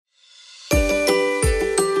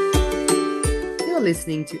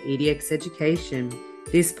listening to EDX Education.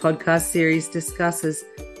 This podcast series discusses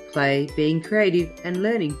play, being creative, and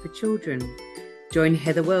learning for children. Join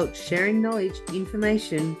Heather Welch sharing knowledge,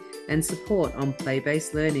 information, and support on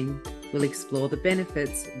play-based learning. We'll explore the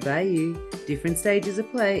benefits, value, different stages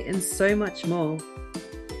of play, and so much more.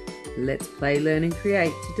 Let's play, learn, and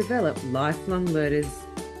create to develop lifelong learners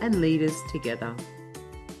and leaders together.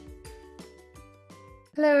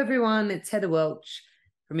 Hello, everyone. It's Heather Welch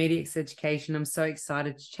from EDX Education. I'm so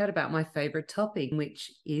excited to chat about my favorite topic,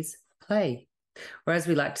 which is play, or as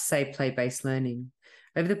we like to say, play-based learning.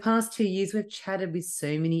 Over the past 2 years, we've chatted with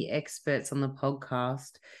so many experts on the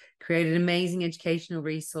podcast, created amazing educational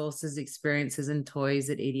resources, experiences, and toys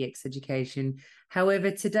at EDX Education. However,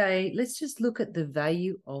 today, let's just look at the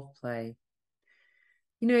value of play.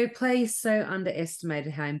 You know, play is so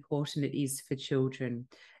underestimated how important it is for children,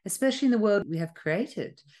 especially in the world we have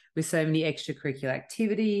created with so many extracurricular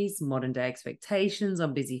activities, modern day expectations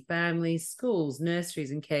on busy families, schools,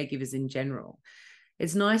 nurseries, and caregivers in general.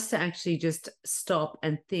 It's nice to actually just stop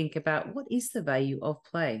and think about what is the value of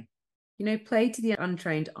play. You know, play to the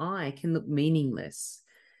untrained eye can look meaningless,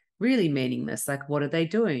 really meaningless. Like, what are they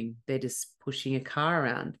doing? They're just pushing a car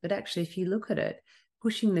around. But actually, if you look at it,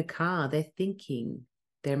 pushing the car, they're thinking.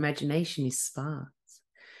 Their imagination is sparked.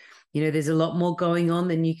 You know, there's a lot more going on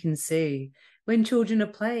than you can see. When children are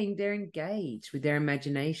playing, they're engaged with their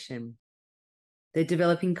imagination. They're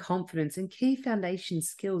developing confidence and key foundation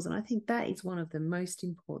skills. And I think that is one of the most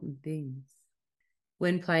important things.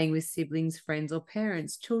 When playing with siblings, friends, or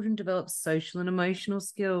parents, children develop social and emotional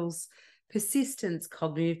skills, persistence,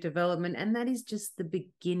 cognitive development, and that is just the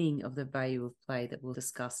beginning of the value of play that we'll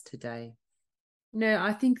discuss today. No,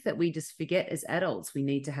 I think that we just forget as adults we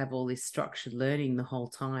need to have all this structured learning the whole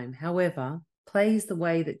time. However, play is the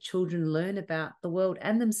way that children learn about the world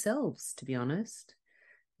and themselves, to be honest,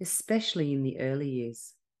 especially in the early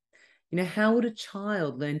years. You know, how would a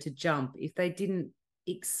child learn to jump if they didn't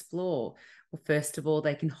explore? Well, first of all,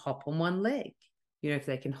 they can hop on one leg. You know, if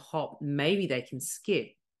they can hop, maybe they can skip.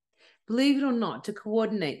 Believe it or not, to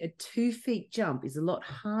coordinate a 2 feet jump is a lot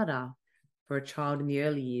harder for a child in the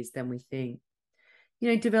early years than we think. You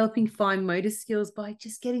know, developing fine motor skills by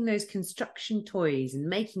just getting those construction toys and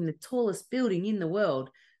making the tallest building in the world,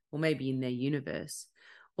 or maybe in their universe,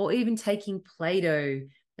 or even taking Play-Doh.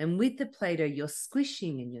 And with the Play-Doh, you're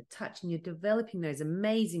squishing and you're touching, you're developing those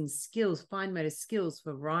amazing skills, fine motor skills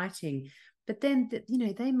for writing. But then, you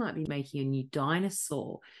know, they might be making a new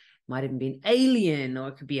dinosaur, might even be an alien, or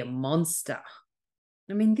it could be a monster.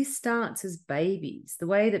 I mean, this starts as babies, the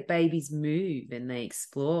way that babies move and they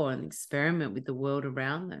explore and experiment with the world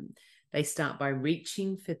around them. They start by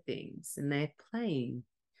reaching for things and they're playing.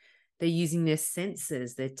 They're using their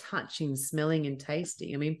senses, they're touching, smelling, and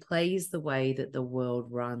tasting. I mean, play is the way that the world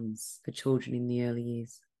runs for children in the early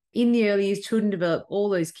years. In the early years, children develop all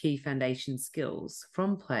those key foundation skills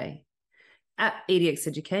from play. At EDX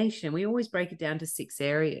Education, we always break it down to 6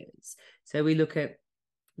 areas. So we look at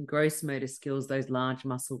gross motor skills, those large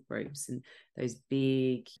muscle groups and those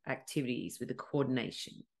big activities with the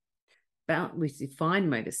coordination. With fine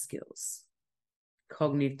motor skills,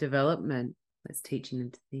 cognitive development, that's teaching them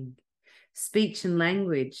to think. Speech and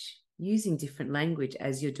language, using different language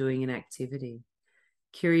as you're doing an activity.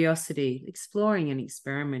 Curiosity, exploring and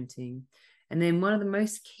experimenting. And then one of the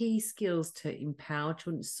most key skills to empower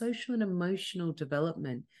children, social and emotional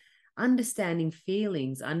development, understanding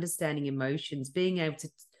feelings, understanding emotions, being able to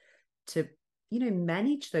you know,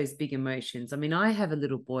 manage those big emotions. I mean, I have a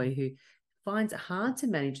little boy who finds it hard to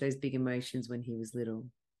manage those big emotions when he was little.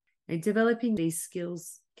 And developing these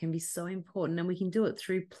skills can be so important, and we can do it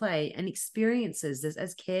through play and experiences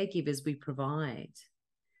as caregivers we provide.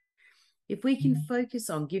 If we can focus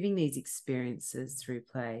on giving these experiences through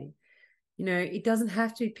play, you know, it doesn't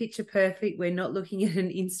have to be picture perfect. We're not looking at an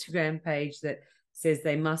Instagram page that says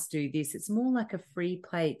they must do this. It's more like a free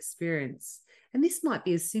play experience. And this might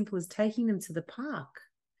be as simple as taking them to the park,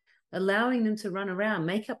 allowing them to run around,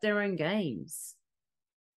 make up their own games,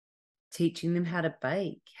 teaching them how to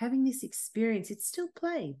bake, having this experience. It's still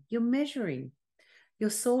play. You're measuring, you're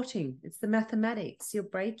sorting. It's the mathematics. You're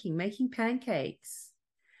baking, making pancakes.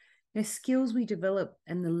 The skills we develop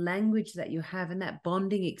and the language that you have and that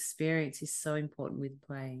bonding experience is so important with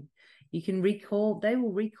play. You can they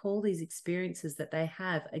will recall these experiences that they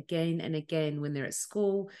have again and again when they're at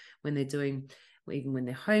school, when they're doing, even when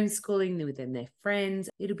they're homeschooling, within their friends.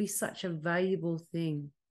 It'll be such a valuable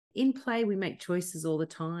thing. In play, we make choices all the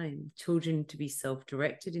time. Children to be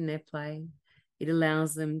self-directed in their play. It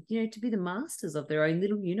allows them, to be the masters of their own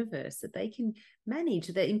little universe that they can manage,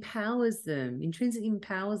 that empowers them, intrinsically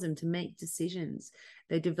empowers them to make decisions.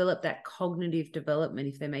 They develop that cognitive development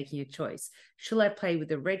if they're making a choice. Shall I play with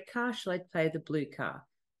the red car? Shall I play with the blue car?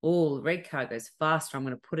 Oh, the red car goes faster. I'm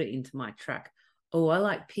going to put it into my track. Oh, I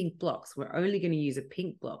like pink blocks. We're only going to use a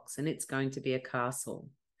pink blocks and it's going to be a castle.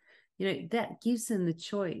 That gives them the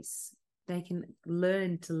choice. They can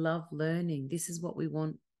learn to love learning. This is what we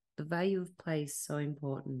want. The value of play is so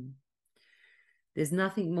important. There's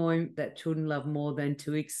nothing more that children love more than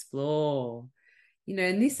to explore.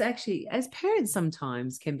 And this actually, as parents,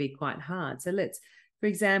 sometimes can be quite hard. So for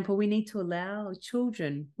example, we need to allow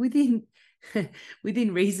children within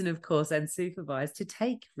reason, of course, and supervised, to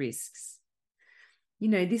take risks.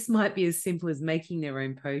 This might be as simple as making their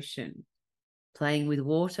own potion, playing with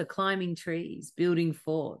water, climbing trees, building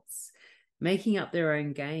forts, making up their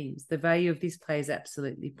own games. The value of this play is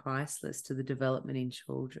absolutely priceless to the development in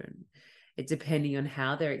children. It's depending on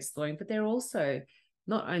how they're exploring, but they're also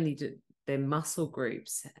not only their muscle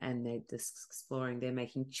groups and they're just exploring, they're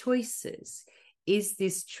making choices. Is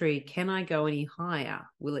this tree, can I go any higher?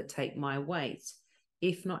 Will it take my weight?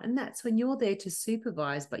 If not, and that's when you're there to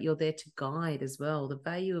supervise, but you're there to guide as well. The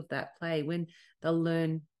value of that play, when they'll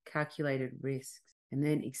learn calculated risks. And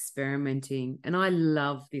then experimenting. And I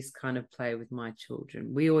love this kind of play with my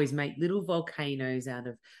children. We always make little volcanoes out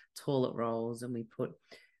of toilet rolls, and we put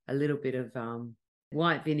a little bit of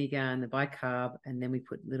white vinegar and the bicarb, and then we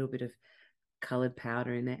put a little bit of colored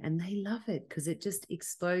powder in there, and they love it because it just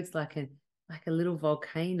explodes like a little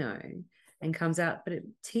volcano and comes out. But it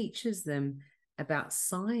teaches them about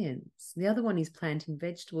science. The other one is planting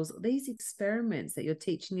vegetables. These experiments that you're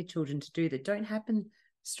teaching your children to do that don't happen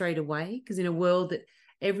straight away, because in a world that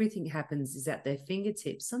everything happens is at their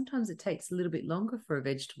fingertips, sometimes it takes a little bit longer for a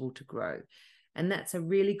vegetable to grow. And that's a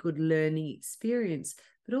really good learning experience.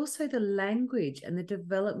 But also the language and the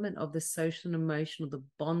development of the social and emotional, the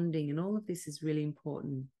bonding, and all of this is really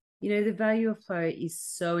important. The value of play is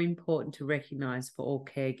so important to recognize for all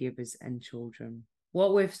caregivers and children.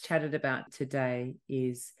 What we've chatted about today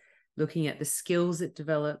is looking at the skills it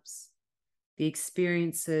develops, the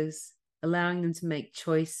experiences, allowing them to make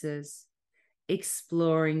choices,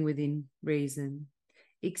 exploring within reason,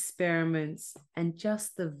 experiments, and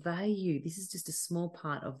just the value. This is just a small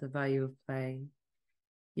part of the value of play.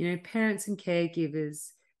 Parents and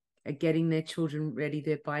caregivers are getting their children ready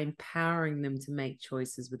there by empowering them to make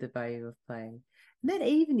choices with the value of play. And that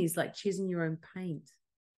even is like choosing your own paint.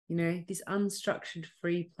 This unstructured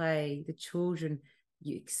free play, the children,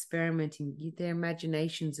 you experimenting, their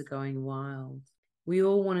imaginations are going wild. We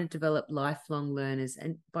all want to develop lifelong learners,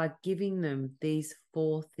 and by giving them these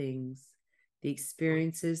 4 things, the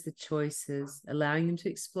experiences, the choices, allowing them to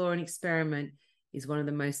explore and experiment, is one of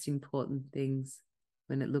the most important things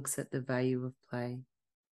when it looks at the value of play.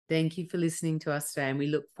 Thank you for listening to us today, and we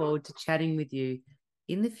look forward to chatting with you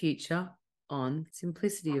in the future on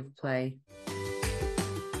Simplicity of Play.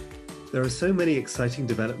 There are so many exciting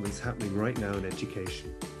developments happening right now in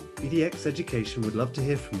education. EDX Education would love to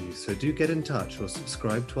hear from you, so do get in touch or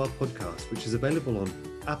subscribe to our podcast, which is available on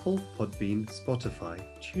Apple, Podbean, Spotify,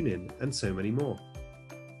 TuneIn, and so many more.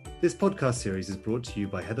 This podcast series is brought to you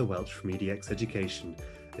by Heather Welch from EDX Education,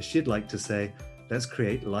 as she'd like to say, let's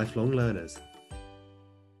create lifelong learners.